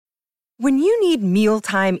When you need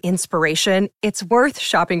mealtime inspiration, it's worth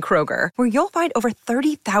shopping Kroger, where you'll find over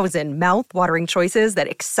 30,000 mouth-watering choices that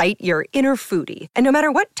excite your inner foodie. And no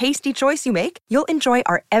matter what tasty choice you make, you'll enjoy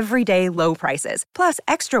our everyday low prices, plus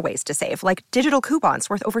extra ways to save, like digital coupons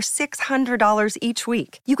worth over $600 each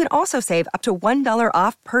week. You can also save up to $1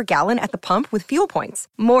 off per gallon at the pump with fuel points.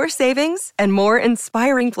 More savings and more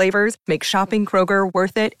inspiring flavors make shopping Kroger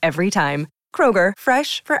worth it every time. Kroger,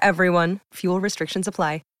 fresh for everyone. Fuel restrictions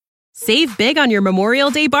apply. Save big on your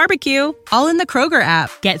Memorial Day barbecue, all in the Kroger app.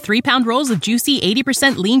 Get 3-pound rolls of juicy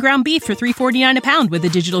 80% lean ground beef for $3.49 a pound with a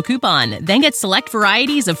digital coupon. Then get select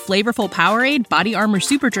varieties of flavorful Powerade, Body Armor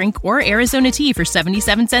Super Drink, or Arizona tea for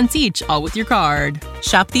 77 cents each, all with your card.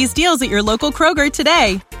 Shop these deals at your local Kroger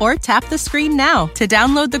today, or tap the screen now to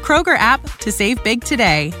download the Kroger app to save big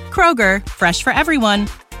today. Kroger, fresh for everyone.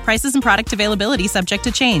 Prices and product availability subject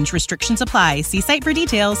to change. Restrictions apply. See site for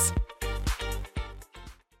details.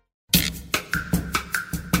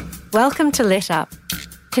 Welcome to Lit Up.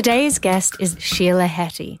 Today's guest is Sheila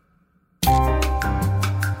Heti.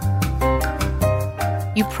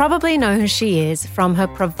 You probably know who she is from her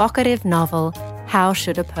provocative novel, How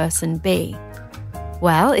Should a Person Be?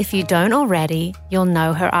 Well, if you don't already, you'll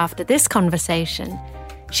know her after this conversation.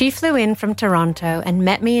 She flew in from Toronto and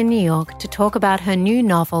met me in New York to talk about her new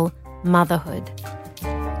novel, Motherhood.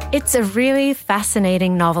 It's a really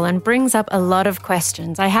fascinating novel and brings up a lot of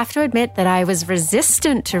questions. I have to admit that I was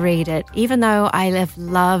resistant to read it, even though I have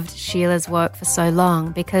loved Sheila's work for so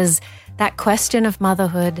long, because that question of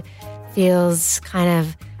motherhood feels kind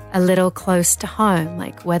of a little close to home,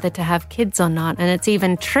 like whether to have kids or not. And it's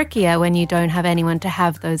even trickier when you don't have anyone to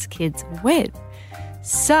have those kids with.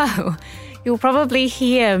 So you'll probably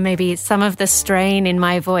hear maybe some of the strain in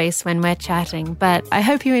my voice when we're chatting, but I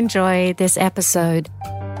hope you enjoy this episode.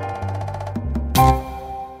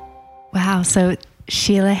 Wow, so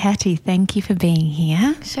Sheila Heti, thank you for being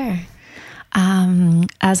here. Sure.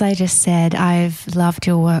 As I just said, I've loved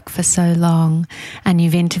your work for so long, and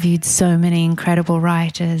you've interviewed so many incredible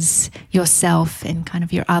writers yourself in kind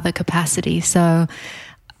of your other capacity. So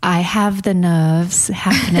I have the nerves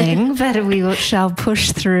happening, but we shall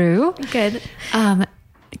push through. Good.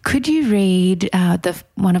 Could you read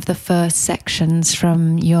one of the first sections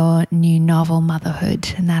from your new novel,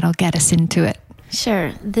 Motherhood, and that'll get us into it?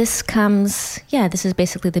 Sure. This is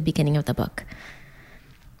basically the beginning of the book.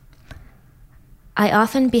 I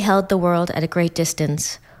often beheld the world at a great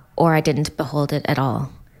distance, or I didn't behold it at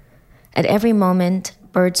all. At every moment,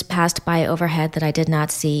 birds passed by overhead that I did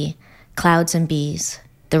not see, clouds and bees,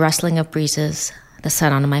 the rustling of breezes, the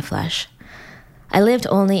sun on my flesh. I lived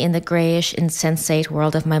only in the grayish, insensate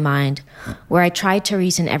world of my mind, where I tried to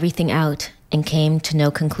reason everything out and came to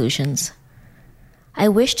no conclusions. I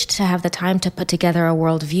wished to have the time to put together a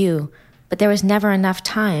world view, but there was never enough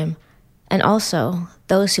time. And also,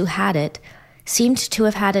 those who had it seemed to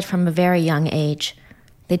have had it from a very young age.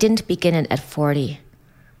 They didn't begin it at 40.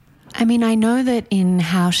 I mean, I know that in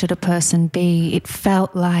How Should a Person Be, it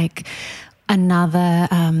felt like another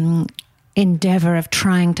endeavor of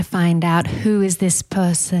trying to find out who is this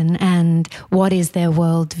person and what is their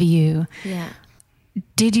worldview. Yeah.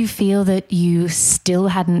 Did you feel that you still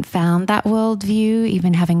hadn't found that worldview,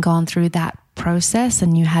 even having gone through that process,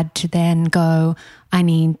 and you had to then go, I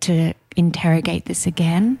need to interrogate this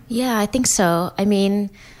again? Yeah, I think so. I mean,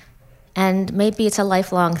 and maybe it's a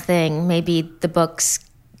lifelong thing. Maybe the books,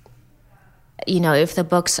 if the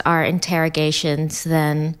books are interrogations,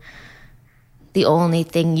 then the only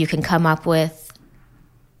thing you can come up with,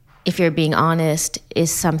 if you're being honest,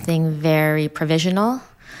 is something very provisional.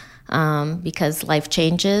 Because life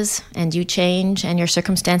changes and you change and your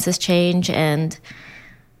circumstances change, and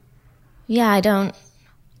I don't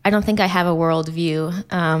think I have a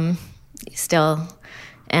worldview still,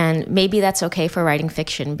 and maybe that's okay for writing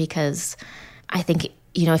fiction, because I think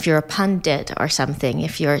if you're a pundit or something,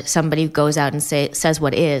 if you're somebody who goes out and says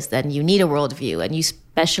what is, then you need a worldview, and you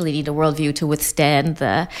especially need a worldview to withstand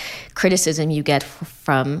the criticism you get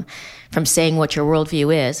from saying what your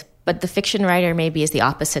worldview is. But the fiction writer maybe is the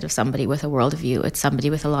opposite of somebody with a worldview. It's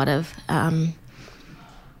somebody with a lot of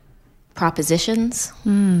propositions.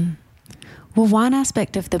 Mm. Well, one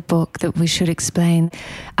aspect of the book that we should explain,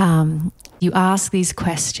 you ask these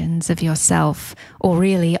questions of yourself, or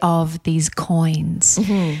really of these coins.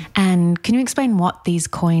 Mm-hmm. And can you explain what these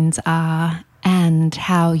coins are and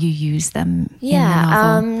how you use them in the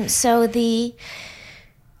novel?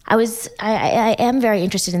 I am very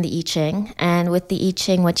interested in the I Ching, and with the I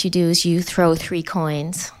Ching, what you do is you throw 3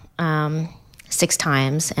 coins. 6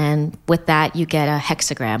 times, and with that you get a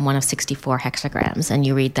hexagram, one of 64 hexagrams, and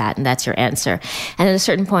you read that, and that's your answer. And at a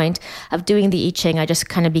certain point of doing the I Ching, I just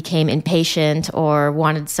kind of became impatient or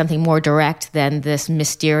wanted something more direct than this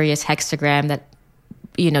mysterious hexagram that,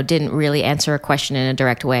 you know, didn't really answer a question in a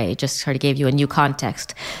direct way. It just sort of gave you a new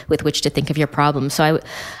context with which to think of your problem. So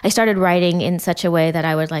I started writing in such a way that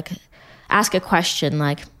I would like ask a question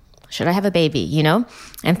like, should I have a baby, you know,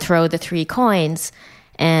 and throw the 3 coins.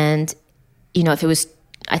 And, you know, if it was,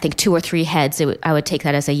 I think 2 or 3 heads, I would take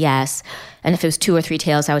that as a yes. And if it was 2 or 3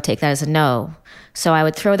 tails, I would take that as a no. So I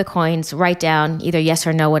would throw the coins, write down either yes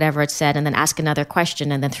or no, whatever it said, and then ask another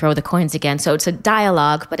question and then throw the coins again. So it's a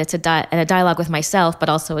dialogue, but it's a dialogue with myself, but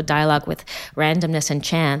also a dialogue with randomness and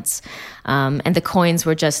chance. And the coins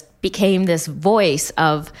became this voice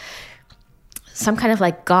of some kind of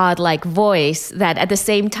like God-like voice that at the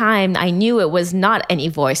same time I knew it was not any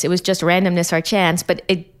voice. It was just randomness or chance, but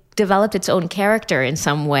it developed its own character in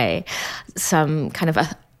some way, some kind of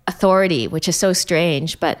authority, which is so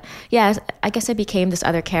strange. But yeah, I guess I became this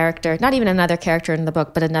other character, not even another character in the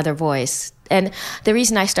book, but another voice. And the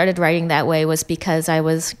reason I started writing that way was because I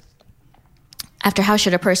was, after How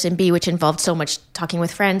Should a Person Be, which involved so much talking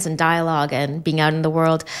with friends and dialogue and being out in the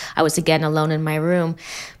world, I was again alone in my room.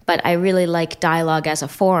 But I really like dialogue as a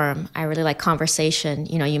form. I really like conversation.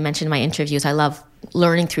 You know, you mentioned my interviews. I love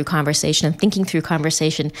learning through conversation and thinking through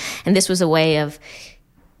conversation. And this was a way of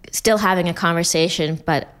still having a conversation,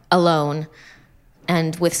 but alone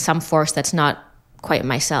and with some force that's not quite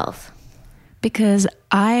myself. Because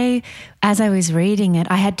as I was reading it,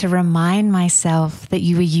 I had to remind myself that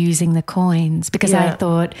you were using the coins because I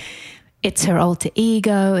thought it's her alter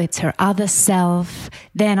ego, it's her other self.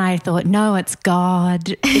 Then I thought, no, it's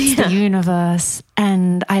God, it's the universe.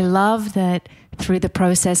 And I love that through the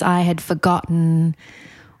process I had forgotten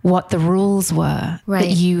what the rules were that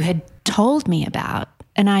you had told me about.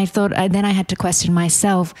 And I thought, then I had to question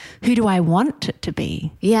myself, who do I want it to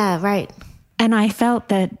be? Yeah, right. And I felt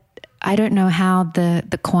that I don't know how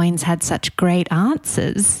the coins had such great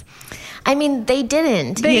answers. I mean, they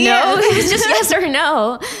didn't, you know? It's just yes or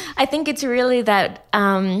no. I think it's really that,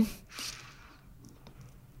 I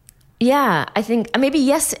think maybe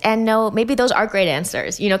yes and no, maybe those are great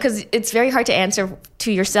answers, you know, because it's very hard to answer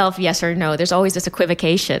to yourself yes or no. There's always this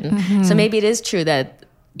equivocation. Mm-hmm. So maybe it is true that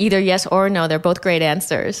either yes or no, they're both great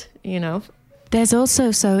answers, you know? There's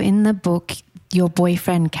also, so in the book, your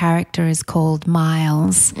boyfriend character is called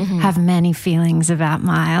Miles. Mm-hmm. Have many feelings about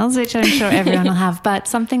Miles, which I'm sure everyone will have. But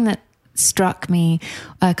something that struck me,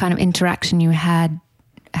 a kind of interaction you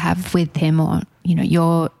have with him, or, you know,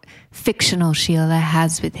 your fictional Sheila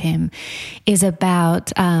has with him, is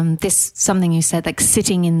about something you said, like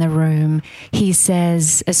sitting in the room. He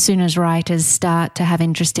says, as soon as writers start to have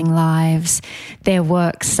interesting lives, their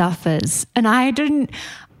work suffers. And I don't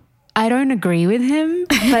agree with him,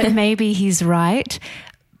 but maybe he's right.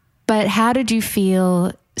 But how did you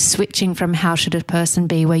feel switching from How Should a Person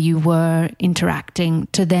Be, where you were interacting,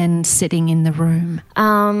 to then sitting in the room?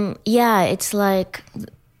 It's like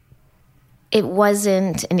it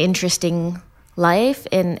wasn't an interesting life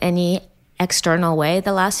in any external way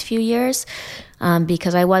the last few years,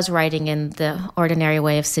 because I was writing in the ordinary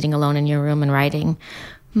way of sitting alone in your room and writing.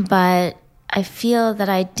 But I feel that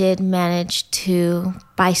I did manage to,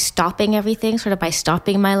 by stopping everything, sort of by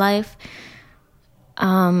stopping my life,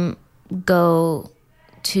 go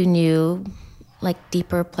to new, like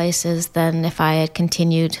deeper places than if I had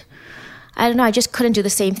continued. I don't know, I just couldn't do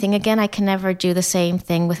the same thing again. I can never do the same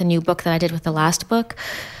thing with a new book that I did with the last book.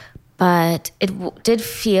 But it did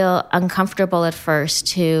feel uncomfortable at first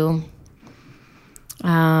to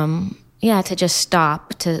just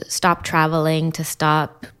stop traveling, to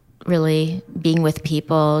stop really being with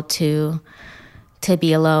people, to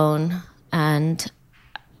be alone. And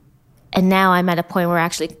now I'm at a point where I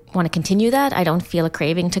actually want to continue that. I don't feel a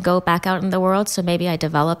craving to go back out in the world. So maybe I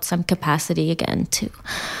developed some capacity again to,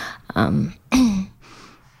 I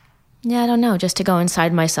don't know, just to go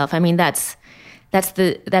inside myself. I mean, that's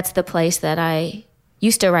the place that I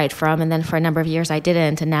used to write from. And then for a number of years I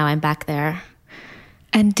didn't. And now I'm back there.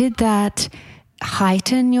 And did that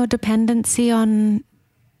heighten your dependency on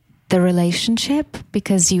the relationship?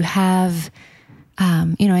 Because you have,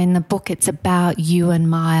 in the book, it's about you and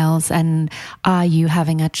Miles and are you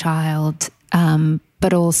having a child,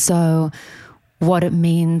 but also what it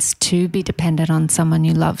means to be dependent on someone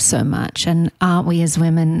you love so much. And aren't we as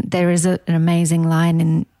women? There is an amazing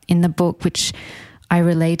line in the book, which I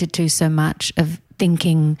related to so much, of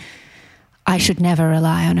thinking, I should never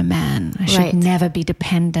rely on a man. I should never be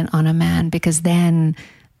dependent on a man, because then,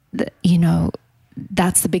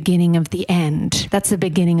 that's the beginning of the end. That's the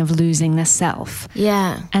beginning of losing the self.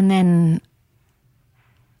 Yeah. And then,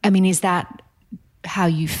 I mean, is that how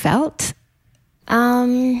you felt?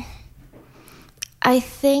 I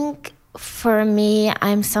think for me,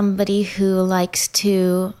 I'm somebody who likes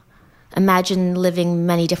to imagine living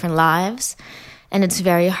many different lives. And it's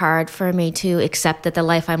very hard for me to accept that the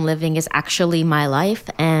life I'm living is actually my life.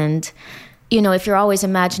 And, you know, if you're always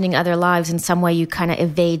imagining other lives, in some way you kind of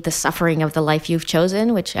evade the suffering of the life you've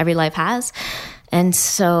chosen, which every life has. And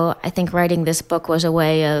so I think writing this book was a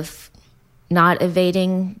way of not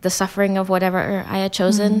evading the suffering of whatever I had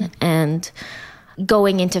chosen and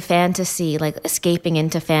going into fantasy, like escaping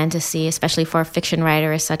into fantasy, especially for a fiction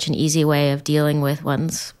writer, is such an easy way of dealing with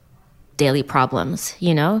one's daily problems,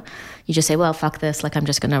 you know? You just say, well, fuck this, like I'm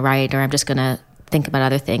just going to write, or I'm just going to think about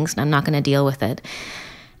other things and I'm not going to deal with it.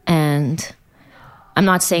 And I'm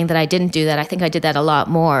not saying that I didn't do that. I think I did that a lot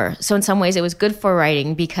more. So in some ways it was good for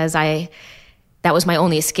writing because that was my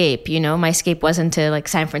only escape, you know? My escape wasn't to like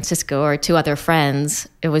San Francisco or to other friends.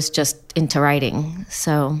 It was just into writing.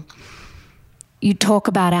 So you talk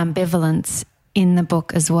about ambivalence in the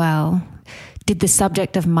book as well. Did the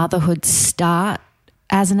subject of motherhood start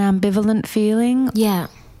as an ambivalent feeling? Yeah.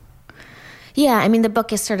 Yeah, I mean, the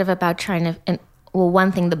book is sort of about trying to,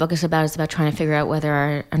 one thing the book is about trying to figure out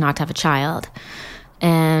whether or not to have a child.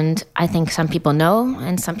 And I think some people know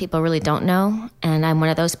and some people really don't know. And I'm one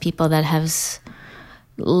of those people that has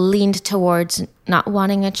leaned towards not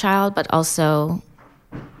wanting a child, but also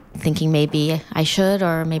thinking maybe I should,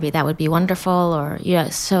 or maybe that would be wonderful, or, yeah.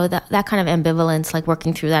 So that kind of ambivalence, like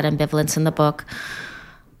working through that ambivalence in the book.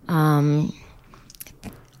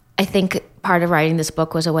 I think part of writing this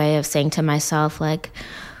book was a way of saying to myself, like,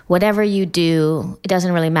 whatever you do, it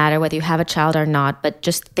doesn't really matter whether you have a child or not, but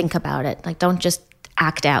just think about it. Like, don't just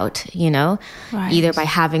act out, you know, right. Either by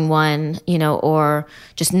having one, you know, or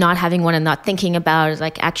just not having one and not thinking about it.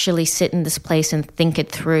 Like, actually sit in this place and think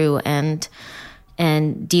it through and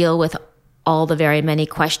deal with all the very many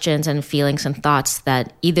questions and feelings and thoughts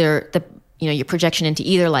that either your projection into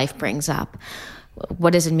either life brings up.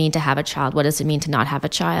 What does it mean to have a child? What does it mean to not have a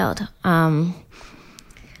child?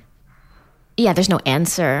 There's no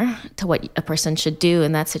answer to what a person should do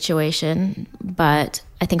in that situation. But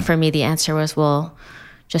I think for me, the answer was, well,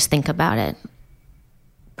 just think about it.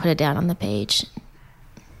 Put it down on the page.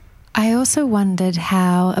 I also wondered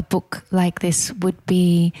how a book like this would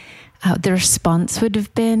be, the response would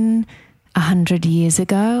have been 100 years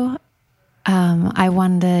ago. I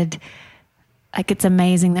wondered, like, it's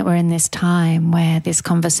amazing that we're in this time where this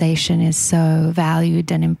conversation is so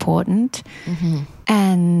valued and important. Mm-hmm.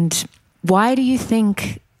 And why do you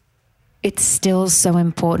think it's still so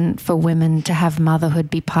important for women to have motherhood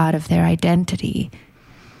be part of their identity?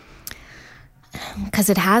 Because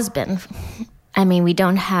it has been. I mean, we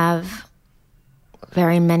don't have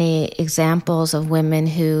very many examples of women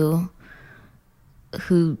who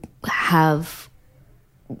have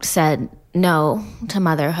said no to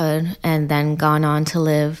motherhood and then gone on to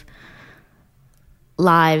live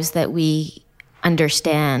lives that we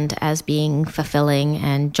understand as being fulfilling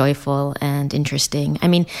and joyful and interesting. I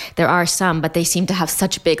mean, there are some, but they seem to have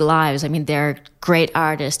such big lives. I mean, they're great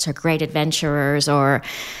artists or great adventurers or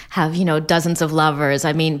have, you know, dozens of lovers.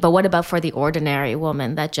 I mean, but what about for the ordinary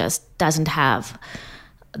woman that just doesn't have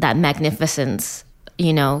that magnificence?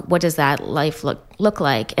 You know, what does that life look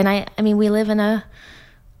like? And I mean, I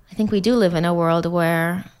think we do live in a world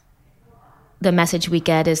where the message we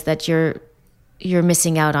get is that you're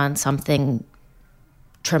missing out on something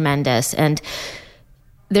tremendous. And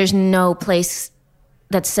there's no place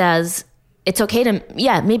that says it's okay to,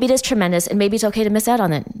 maybe it is tremendous and maybe it's okay to miss out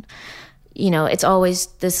on it. You know, it's always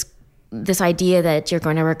this idea that you're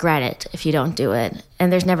going to regret it if you don't do it.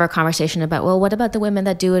 And there's never a conversation about, well, what about the women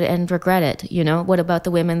that do it and regret it? You know, what about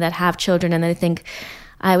the women that have children and they think,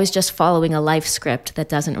 I was just following a life script that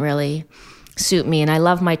doesn't really suit me. And I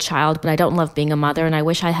love my child, but I don't love being a mother. And I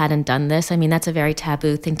wish I hadn't done this. I mean, that's a very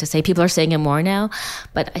taboo thing to say. People are saying it more now,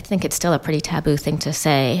 but I think it's still a pretty taboo thing to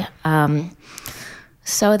say.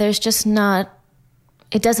 So there's just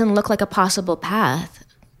it doesn't look like a possible path,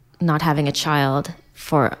 not having a child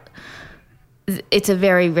it's a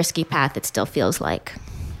very risky path, it still feels like.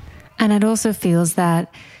 And it also feels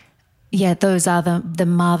that, those are the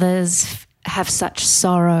mothers have such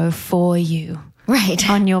sorrow for you. Right.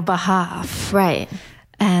 On your behalf. Right.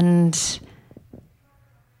 And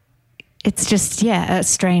it's just, a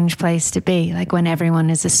strange place to be, like when everyone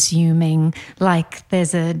is assuming, like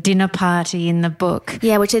there's a dinner party in the book.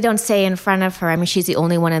 Yeah, which they don't say in front of her. I mean, she's the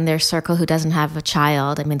only one in their circle who doesn't have a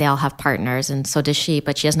child. I mean, they all have partners and so does she,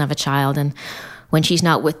 but she doesn't have a child. And when she's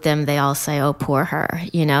not with them, they all say, oh, poor her,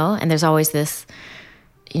 you know? And there's always this,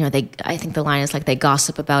 you know, I think the line is like they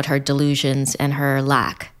gossip about her delusions and her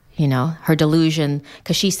lack, you know, her delusion,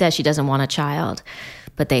 because she says she doesn't want a child,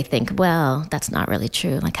 but they think, well, that's not really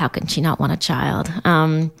true. Like, how can she not want a child?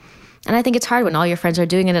 And I think it's hard when all your friends are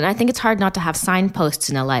doing it. And I think it's hard not to have signposts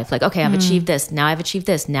in a life. Like, okay, I've achieved this. Now I've achieved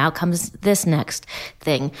this. Now comes this next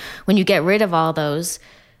thing. When you get rid of all those,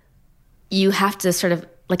 you have to sort of,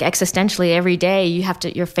 like, existentially every day,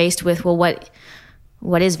 you're faced with, well,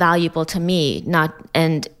 what is valuable to me?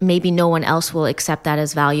 And maybe no one else will accept that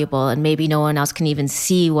as valuable. And maybe no one else can even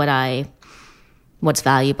see what's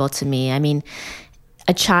valuable to me. I mean,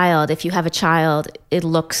 if you have a child, it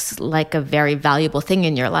looks like a very valuable thing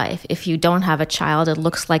in your life. If you don't have a child, it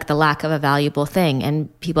looks like the lack of a valuable thing,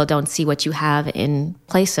 and people don't see what you have in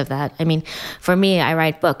place of that. I mean, for me, I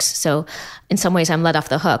write books, so in some ways I'm let off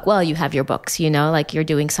the hook. Well, you have your books, you know, like you're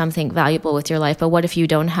doing something valuable with your life, but what if you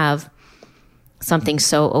don't have something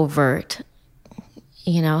so overt?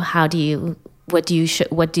 You know, what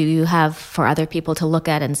do you have for other people to look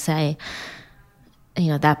at and say, you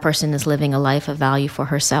know, that person is living a life of value for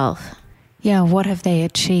herself? Yeah, what have they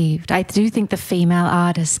achieved? I do think the female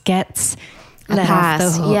artist gets let off the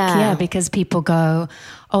hook. Yeah, because people go,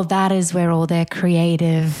 oh, that is where all their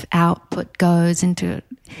creative output goes into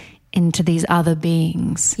these other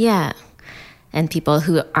beings. Yeah. And people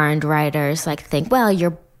who aren't writers like think, well,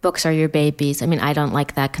 your books are your babies. I mean, I don't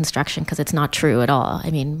like that construction because it's not true at all. I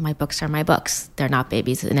mean, my books are my books. They're not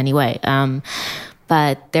babies in any way.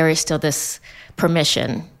 But there is still this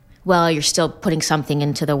permission. Well, you're still putting something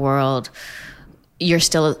into the world. You're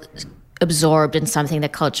still absorbed in something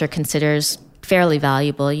that culture considers fairly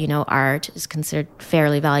valuable. You know, art is considered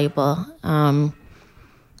fairly valuable.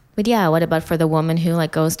 But yeah, what about for the woman who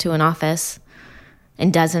like goes to an office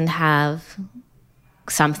and doesn't have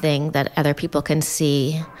something that other people can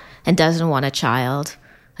see and doesn't want a child?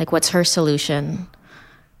 Like, what's her solution?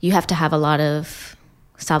 You have to have a lot of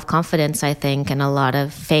self-confidence, I think, and a lot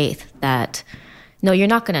of faith that, no, you're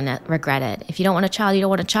not going to regret it. If you don't want a child, you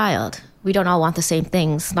don't want a child. We don't all want the same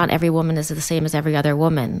things. Not every woman is the same as every other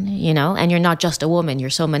woman, you know? And you're not just a woman,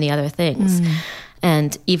 you're so many other things.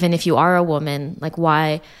 And even if you are a woman, like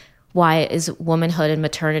why is womanhood and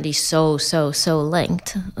maternity so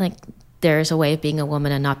linked? Like, there's a way of being a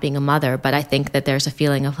woman and not being a mother, but I think that there's a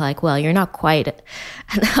feeling of like, well, you're not quite a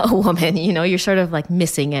woman, you know? You're sort of like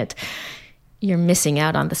missing it. You're missing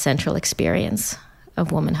out on the central experience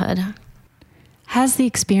of womanhood. Has the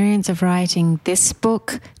experience of writing this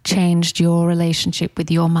book changed your relationship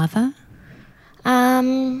with your mother?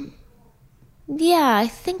 Yeah, I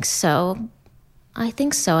think so.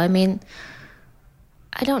 I mean,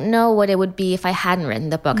 I don't know what it would be if I hadn't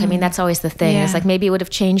written the book. I mean, that's always the thing. Yeah. It's like maybe it would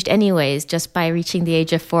have changed anyways, just by reaching the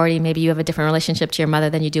age of 40. Maybe you have a different relationship to your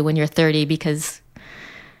mother than you do when you're 30 because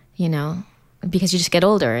you just get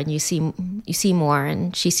older and you see more,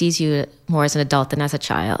 and she sees you more as an adult than as a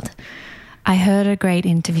child. I heard a great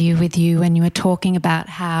interview with you when you were talking about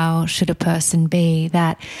how should a person be,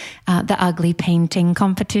 that the ugly painting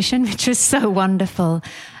competition, which was so wonderful.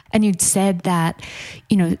 And you'd said that,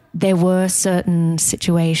 you know, there were certain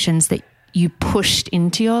situations that you pushed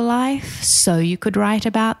into your life so you could write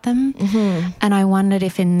about them. Mm-hmm. And I wondered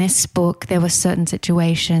if in this book there were certain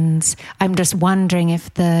situations. I'm just wondering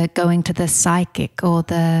if the going to the psychic or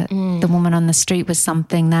the woman on the street was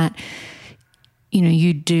something that, you know,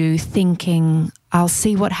 you do thinking, I'll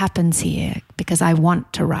see what happens here because I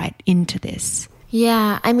want to write into this.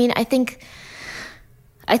 Yeah, I mean, I think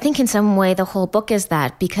in some way the whole book is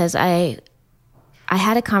that, because I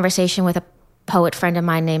had a conversation with a poet friend of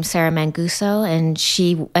mine named Sarah Manguso, and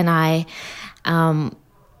she and I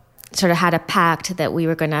sort of had a pact that we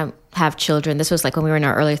were going to have children. This was like when we were in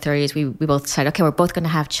our early 30s. We both decided, okay, we're both going to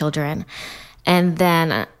have children. And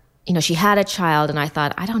then, you know, she had a child, and I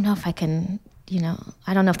thought, I don't know if I can, you know,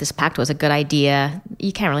 I don't know if this pact was a good idea.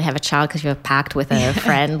 You can't really have a child because you have a pact with a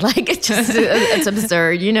friend. Like, it's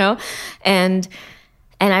absurd, you know? And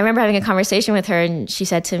I remember having a conversation with her, and she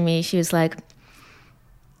said to me, she was like,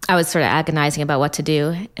 I was sort of agonizing about what to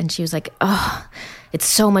do. And she was like, oh, it's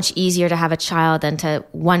so much easier to have a child than to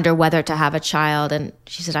wonder whether to have a child. And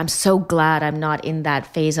she said, I'm so glad I'm not in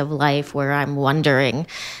that phase of life where I'm wondering.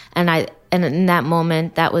 And in that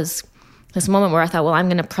moment, that was this moment where I thought, well, I'm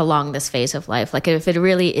going to prolong this phase of life. Like, if it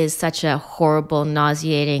really is such a horrible,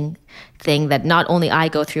 nauseating thing that not only I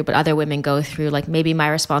go through, but other women go through, like, maybe my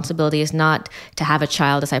responsibility is not to have a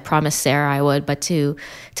child as I promised Sarah I would, but to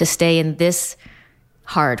stay in this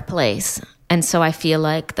hard place. And so I feel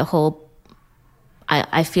like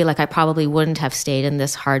I feel like I probably wouldn't have stayed in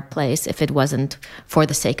this hard place if it wasn't for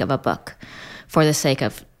the sake of a book, for the sake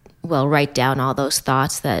of, well, write down all those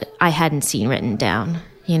thoughts that I hadn't seen written down,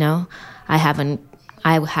 you know? I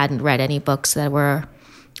hadn't read any books that were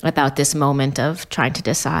about this moment of trying to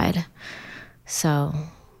decide. So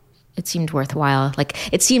it seemed worthwhile.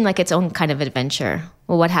 Like, it seemed like its own kind of adventure.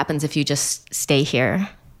 Well, what happens if you just stay here?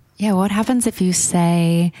 Yeah, what happens if you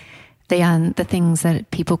say the things that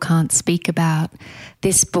people can't speak about?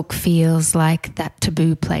 This book feels like that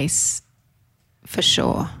taboo place for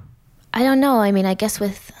sure. I don't know. I mean, I guess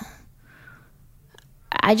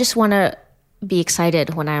I just want to be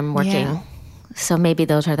excited when I'm working. Yeah. So maybe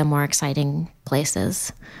those are the more exciting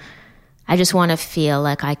places. I just want to feel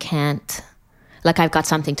like I've got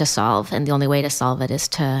something to solve, and the only way to solve it is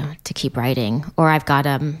to keep writing. Or I've got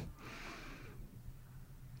I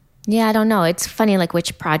don't know. It's funny, like,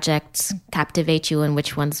 which projects captivate you and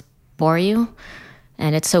which ones bore you.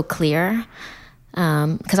 And it's so clear.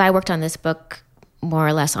 Because I worked on this book more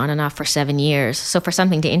or less on and off for 7 years. So for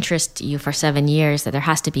something to interest you for 7 years, that there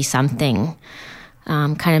has to be something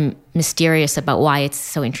kind of mysterious about why it's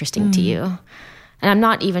so interesting to you. And I'm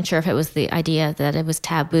not even sure if it was the idea that it was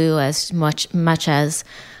taboo as much as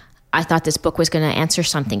I thought this book was going to answer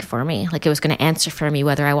something for me. Like, it was going to answer for me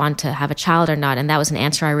whether I wanted to have a child or not. And that was an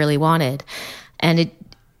answer I really wanted. And it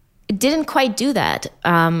didn't quite do that.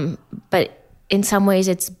 But in some ways,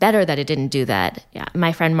 it's better that it didn't do that. Yeah,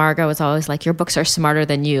 my friend Margot was always like, your books are smarter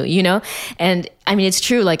than you, you know? And I mean, it's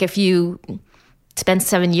true. Like, if you spend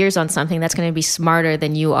 7 years on something, that's going to be smarter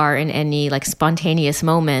than you are in any like spontaneous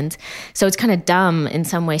moment. So it's kind of dumb in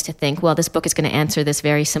some ways to think, well, this book is going to answer this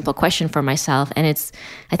very simple question for myself. And it's,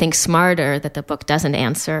 I think, smarter that the book doesn't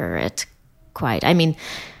answer it quite. I mean,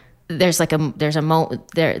 there's a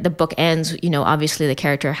moment there, the book ends, you know, obviously the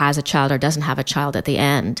character has a child or doesn't have a child at the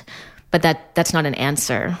end, but that's not an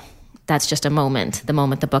answer. That's just a moment, the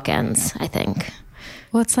moment the book ends, I think.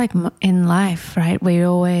 Well, it's like in life, right? We're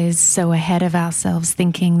always so ahead of ourselves,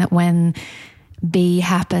 thinking that when B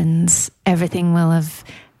happens, everything will have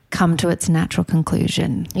come to its natural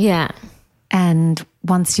conclusion. Yeah. And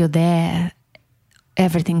once you're there,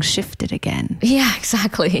 everything's shifted again. Yeah,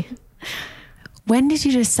 exactly. When did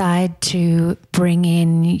you decide to bring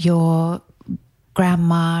in your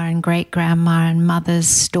grandma and great-grandma and mother's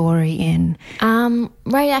story in?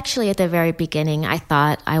 Right, actually at the very beginning, I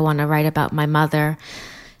thought I want to write about my mother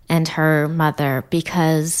and her mother,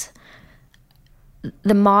 because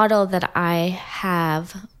the model that I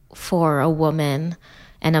have for a woman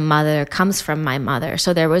and a mother comes from my mother.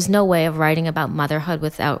 So there was no way of writing about motherhood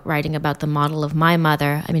without writing about the model of my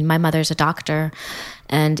mother. I mean, my mother's a doctor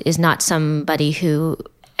and is not somebody who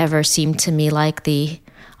ever seemed to me like the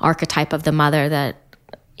archetype of the mother that,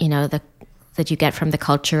 you know, that you get from the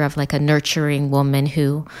culture of like a nurturing woman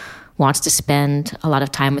who wants to spend a lot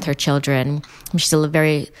of time with her children. She's still a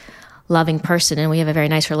very loving person and we have a very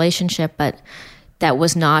nice relationship, but that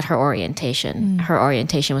was not her orientation. Her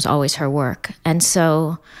orientation was always her work. And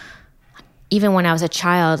so even when I was a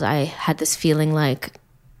child, I had this feeling like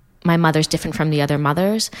my mother's different from the other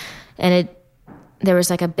mothers. And there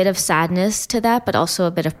was like a bit of sadness to that, but also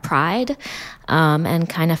a bit of pride and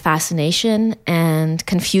kind of fascination and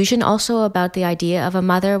confusion also about the idea of a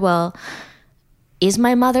mother. Well, is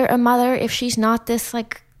my mother a mother if she's not this,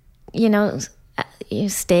 like, you know,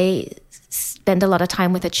 spend a lot of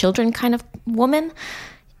time with the children kind of woman?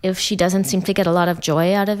 If she doesn't seem to get a lot of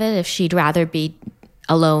joy out of it, if she'd rather be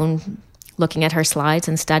alone looking at her slides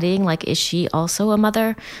and studying, like, is she also a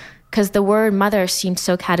mother? Because the word mother seemed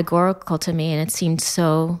so categorical to me, and it seemed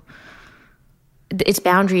so, its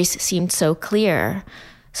boundaries seemed so clear.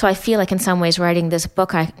 So I feel like in some ways writing this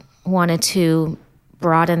book, I wanted to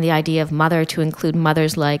broaden the idea of mother to include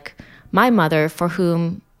mothers like my mother, for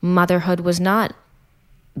whom motherhood was not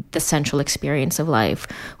the central experience of life,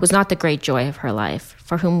 was not the great joy of her life,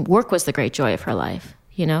 for whom work was the great joy of her life,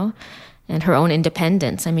 you know, and her own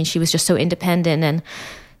independence. I mean, she was just so independent. And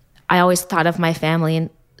I always thought of my family and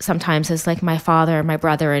sometimes as like my father, my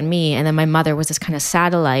brother, and me. And then my mother was this kind of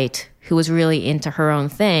satellite who was really into her own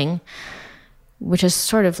thing, which is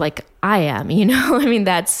sort of like I am, you know? I mean,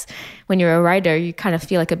 that's, when you're a writer, you kind of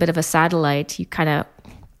feel like a bit of a satellite.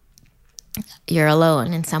 You're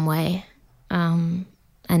alone in some way, and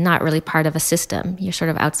not really part of a system. You're sort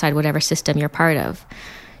of outside whatever system you're part of.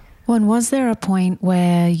 Well, and was there a point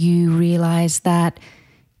where you realized that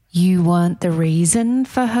you weren't the reason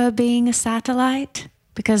for her being a satellite?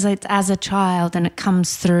 Because it's as a child, and it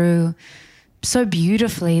comes through so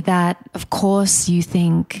beautifully that, of course, you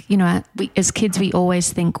think, you know, as kids, we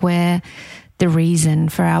always think we're the reason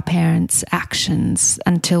for our parents' actions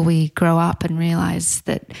until we grow up and realize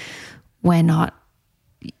that we're not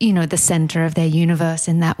the center of their universe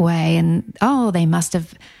in that way. And, they must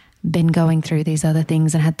have been going through these other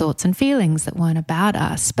things and had thoughts and feelings that weren't about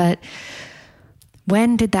us. But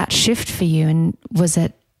when did that shift for you? And was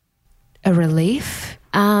it a relief?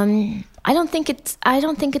 I don't think it's,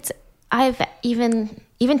 I've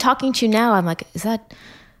even talking to you now, I'm like,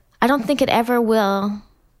 I don't think it ever will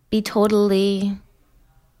be totally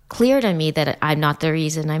clear to me that I'm not the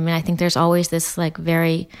reason. I mean, I think there's always this like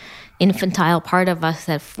very infantile part of us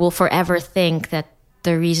that will forever think that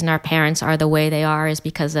the reason our parents are the way they are is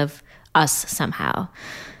because of us somehow.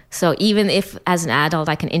 So even if as an adult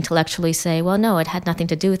I can intellectually say, well, no, it had nothing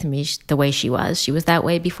to do with me, the way she was. She was that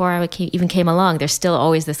way before I even came along. There's still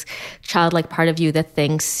always this childlike part of you that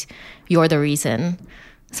thinks you're the reason.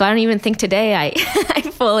 So I don't even think today I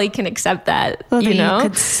fully can accept that. Well, that you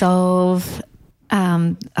could solve...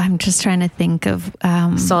 I'm just trying to think of...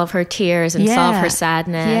 solve her tears and solve her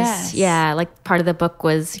sadness. Yes. Yeah, like part of the book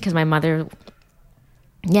was, because my mother...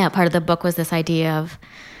 Yeah, part of the book was this idea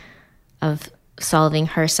of solving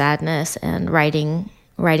her sadness and writing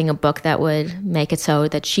a book that would make it so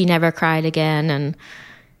that she never cried again. And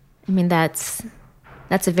I mean, that's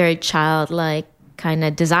a very childlike kind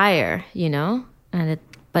of desire, and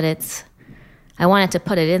I wanted to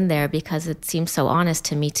put it in there because it seems so honest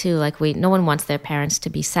to me too. Like no one wants their parents to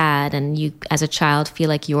be sad, and you as a child feel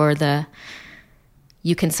like you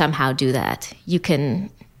can somehow do that. You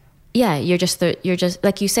can, you're just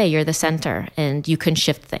like you say, you're the center and you can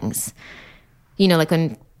shift things. Like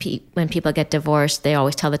when people get divorced, they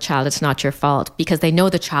always tell the child it's not your fault because they know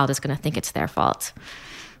the child is going to think it's their fault.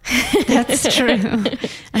 That's true. And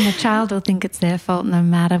the child will think it's their fault no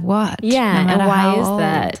matter what. Yeah, no matter and why is old.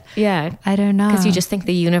 that? Yeah. I don't know. Because you just think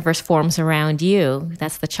the universe forms around you.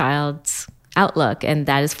 That's the child's outlook. And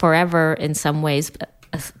that is forever, in some ways,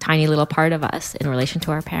 a tiny little part of us in relation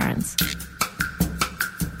to our parents.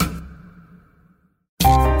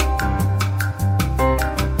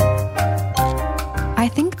 I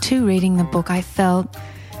think too, reading the book, I felt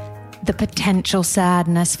the potential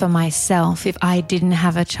sadness for myself if I didn't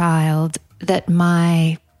have a child, that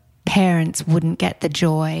my parents wouldn't get the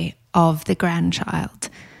joy of the grandchild.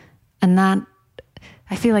 And that,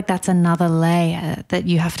 I feel like that's another layer that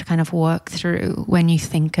you have to kind of work through when you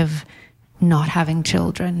think of not having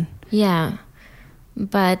children. Yeah,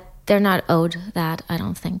 but they're not owed that, I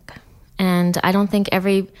don't think. And I don't think I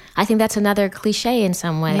think that's another cliche in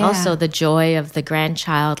some way. Yeah. Also, the joy of the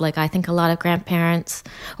grandchild. Like, I think a lot of grandparents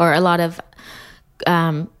or a lot of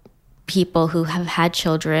people who have had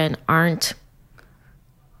children aren't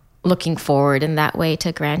looking forward in that way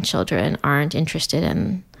to grandchildren, aren't interested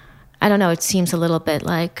in, I don't know, it seems a little bit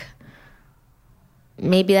like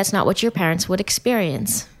maybe that's not what your parents would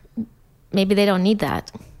experience. Maybe they don't need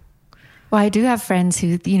that. Well, I do have friends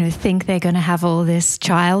who, think they're going to have all this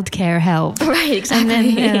childcare help. Right, exactly. And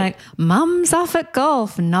then they're like, Mum's off at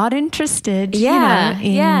golf, not interested. Yeah,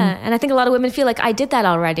 yeah. And I think a lot of women feel like, I did that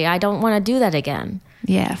already. I don't want to do that again.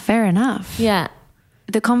 Yeah, fair enough. Yeah.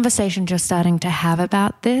 The conversation you're starting to have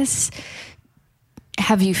about this,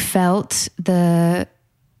 have you felt a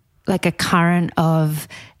current of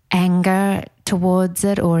anger towards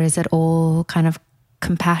it, or is it all kind of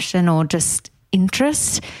compassion or just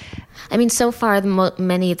interest? I mean, so far,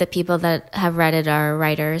 many of the people that have read it are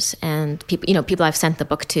writers, and people I've sent the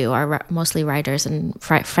book to are mostly writers and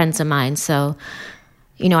friends of mine. So,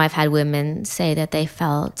 I've had women say that they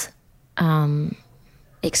felt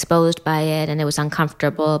exposed by it and it was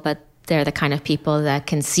uncomfortable, but they're the kind of people that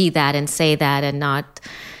can see that and say that and not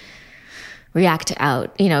react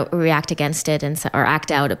against it or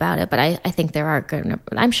act out about it. But I think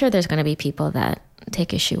I'm sure there's going to be people that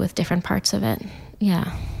take issue with different parts of it.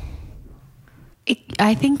 Yeah.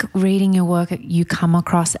 I think reading your work, you come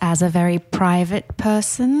across as a very private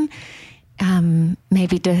person,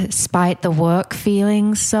 maybe despite the work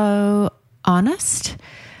feeling so honest.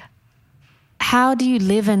 How do you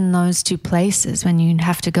live in those two places when you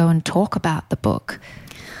have to go and talk about the book?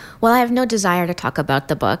 Well, I have no desire to talk about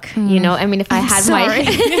the book. I mean, if I had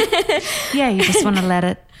Yeah, you just want to let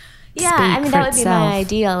it Yeah, I mean, that would be my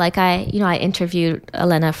ideal. Like I interviewed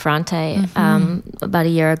Elena Ferrante about a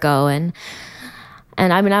year ago, and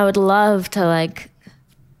I mean, I would love to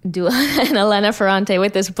do an Elena Ferrante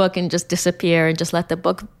with this book and just disappear and just let the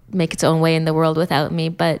book make its own way in the world without me.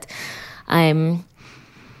 But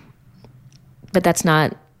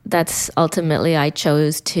that's ultimately I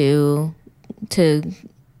chose to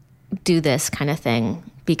do this kind of thing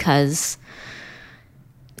because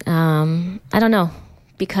I don't know,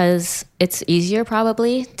 because it's easier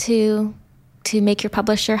probably to make your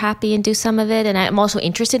publisher happy and do some of it. And I'm also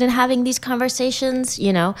interested in having these conversations,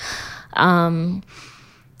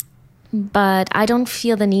 but I don't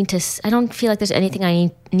feel the need to, I don't feel like there's anything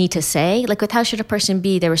I need to say. Like with How Should a Person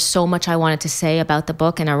Be, there was so much I wanted to say about the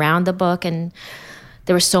book and around the book, and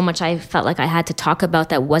there was so much I felt like I had to talk about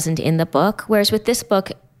that wasn't in the book. Whereas with this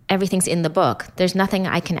book, everything's in the book. There's nothing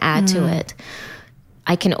I can add to it.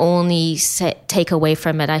 I can only take away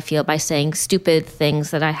from it, I feel, by saying stupid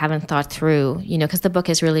things that I haven't thought through, you know, because the book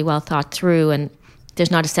is really well thought through, and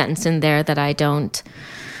there's not a sentence in there that I don't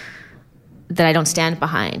stand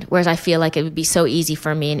behind. Whereas I feel like it would be so easy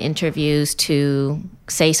for me in interviews to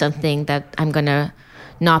say something that I'm going to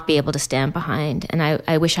not be able to stand behind. And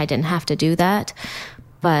I wish I didn't have to do that,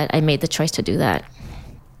 but I made the choice to do that.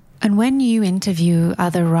 And when you interview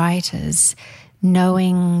other writers,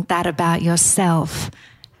 knowing that about yourself,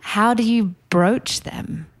 how do you broach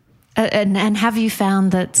them? And have you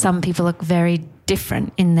found that some people are very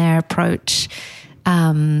different in their approach?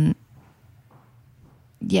 Do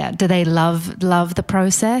they love the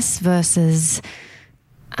process versus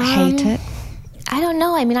hate it? I don't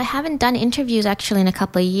know. I mean, I haven't done interviews actually in a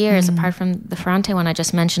couple of years, apart from the Ferrante one I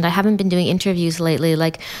just mentioned. I haven't been doing interviews lately.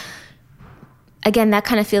 Like, again, that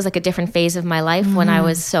kind of feels like a different phase of my life when I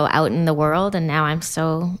was so out in the world, and now I'm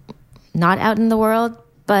so not out in the world.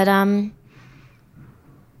 But I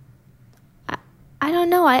don't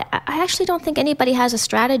know. I actually don't think anybody has a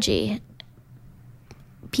strategy.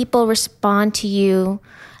 People respond to you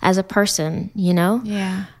as a person, you know?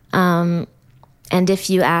 Yeah. And if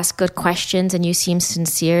you ask good questions and you seem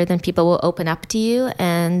sincere, then people will open up to you.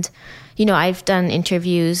 And, you know, I've done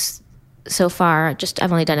interviews so far,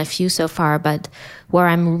 I've only done a few so far, but where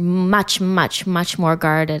I'm much, much, much more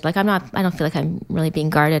guarded. Like I don't feel like I'm really being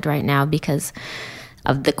guarded right now because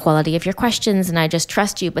of the quality of your questions, and I just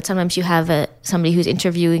trust you. But sometimes you have somebody who's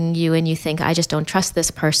interviewing you and you think, I just don't trust this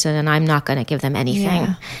person and I'm not going to give them anything.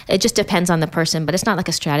 Yeah. It just depends on the person, but it's not like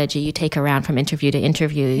a strategy you take around from interview to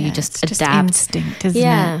interview. Yeah, you just it's adapt. Just instinct, isn't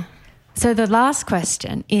it? So the last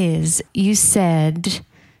question is, you said,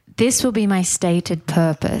 this will be my stated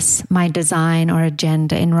purpose, my design or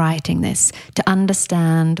agenda in writing this, to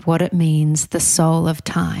understand what it means, the soul of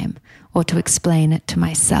time, or to explain it to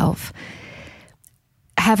myself.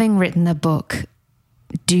 Having written the book,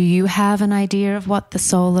 do you have an idea of what the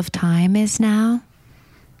soul of time is now?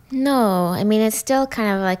 No, I mean, it's still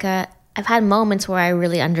kind of like I've had moments where I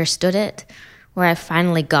really understood it, where I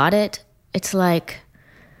finally got it. It's like,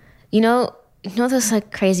 you know those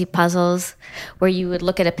like crazy puzzles where you would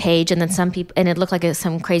look at a page and then it looked like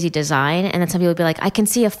some crazy design, and then some people would be like, I can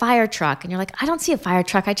see a fire truck. And you're like, I don't see a fire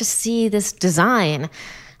truck. I just see this design.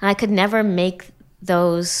 And I could never make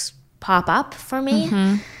those pop up for me.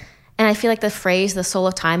 And I feel like the phrase, the soul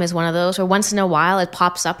of time, is one of those where once in a while it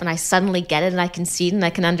pops up and I suddenly get it and I can see it and I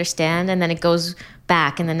can understand, and then it goes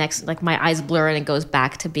back, and the next, like my eyes blur and it goes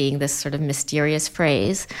back to being this sort of mysterious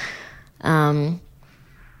phrase.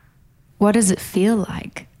 What does it feel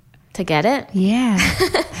like? To get it? Yeah.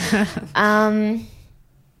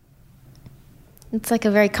 It's like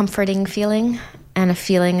a very comforting feeling, and a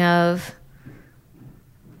feeling of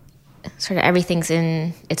sort of everything's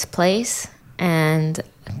in its place, and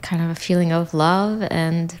kind of a feeling of love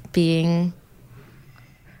and being,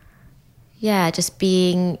 just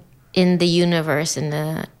being in the universe in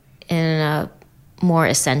a more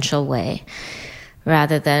essential way,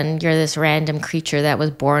 rather than you're this random creature that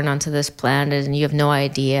was born onto this planet and you have no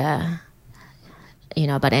idea,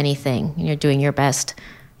 about anything, and you're doing your best.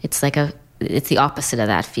 It's the opposite of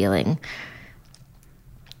that feeling.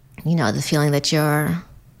 The feeling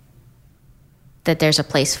that there's a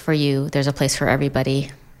place for you, there's a place for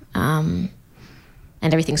everybody, and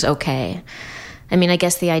everything's okay. I mean, I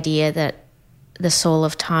guess the idea that the soul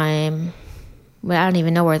of time, I don't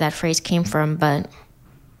even know where that phrase came from, but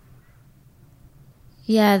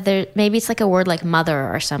maybe it's like a word like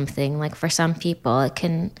mother or something. Like for some people,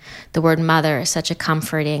 the word mother is such a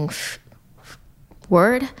comforting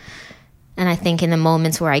word. And I think in the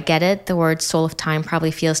moments where I get it, the word soul of time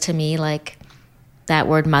probably feels to me like that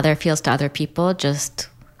word mother feels to other people just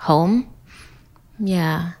home.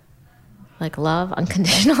 Yeah. Like love,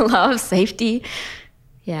 unconditional love, safety.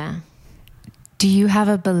 Yeah. Do you have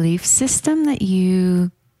a belief system that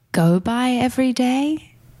you go by every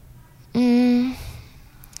day?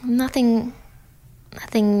 Nothing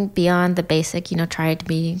beyond the basic, try to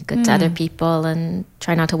be good to other people and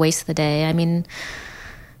try not to waste the day. I mean,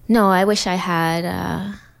 no, I wish I had,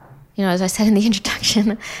 as I said in the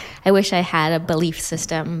introduction, I wish I had a belief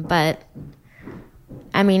system. But,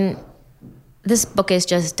 I mean, this book is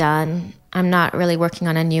just done. I'm not really working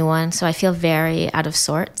on a new one, so I feel very out of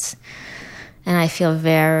sorts. And I feel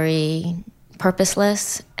very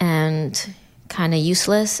purposeless and kind of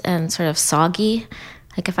useless and sort of soggy.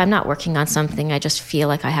 Like if I'm not working on something, I just feel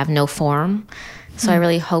like I have no form. So I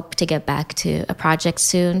really hope to get back to a project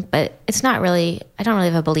soon, but it's not really, I don't really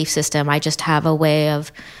have a belief system. I just have a way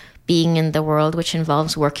of being in the world which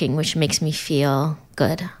involves working, which makes me feel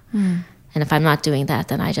good. And if I'm not doing that,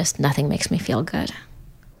 then nothing makes me feel good.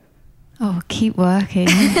 Oh, keep working.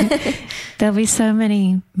 There'll be so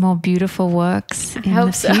many more beautiful works in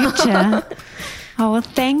the future. Oh, well,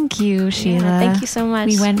 thank you, Sheila. Yeah, thank you so much.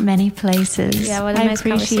 We went many places. Yeah, what a nice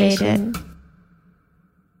conversation.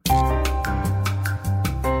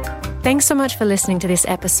 Thanks so much for listening to this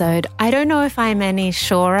episode. I don't know if I'm any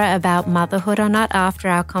surer about motherhood or not after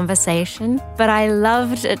our conversation, but I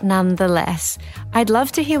loved it nonetheless. I'd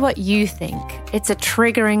love to hear what you think. It's a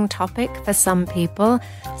triggering topic for some people,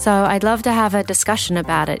 so I'd love to have a discussion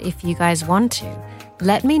about it if you guys want to.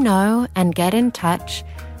 Let me know and get in touch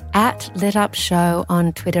at LitUpShow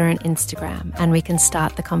on Twitter and Instagram, and we can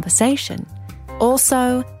start the conversation.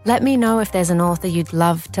 Also, let me know if there's an author you'd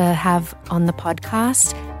love to have on the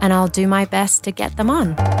podcast, and I'll do my best to get them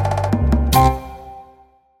on.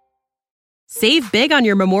 Save big on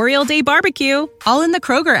your Memorial Day barbecue, all in the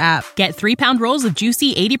Kroger app. Get 3-pound rolls of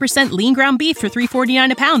juicy 80% lean ground beef for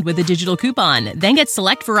 $3.49 a pound with a digital coupon. Then get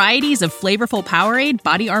select varieties of flavorful Powerade,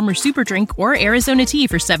 Body Armor Super Drink, or Arizona tea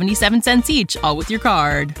for 77 cents each, all with your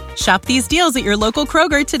card. Shop these deals at your local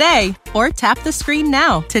Kroger today, or tap the screen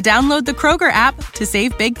now to download the Kroger app to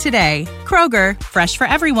save big today. Kroger, fresh for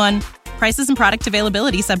everyone. Prices and product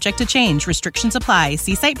availability subject to change. Restrictions apply.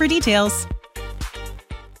 See site for details.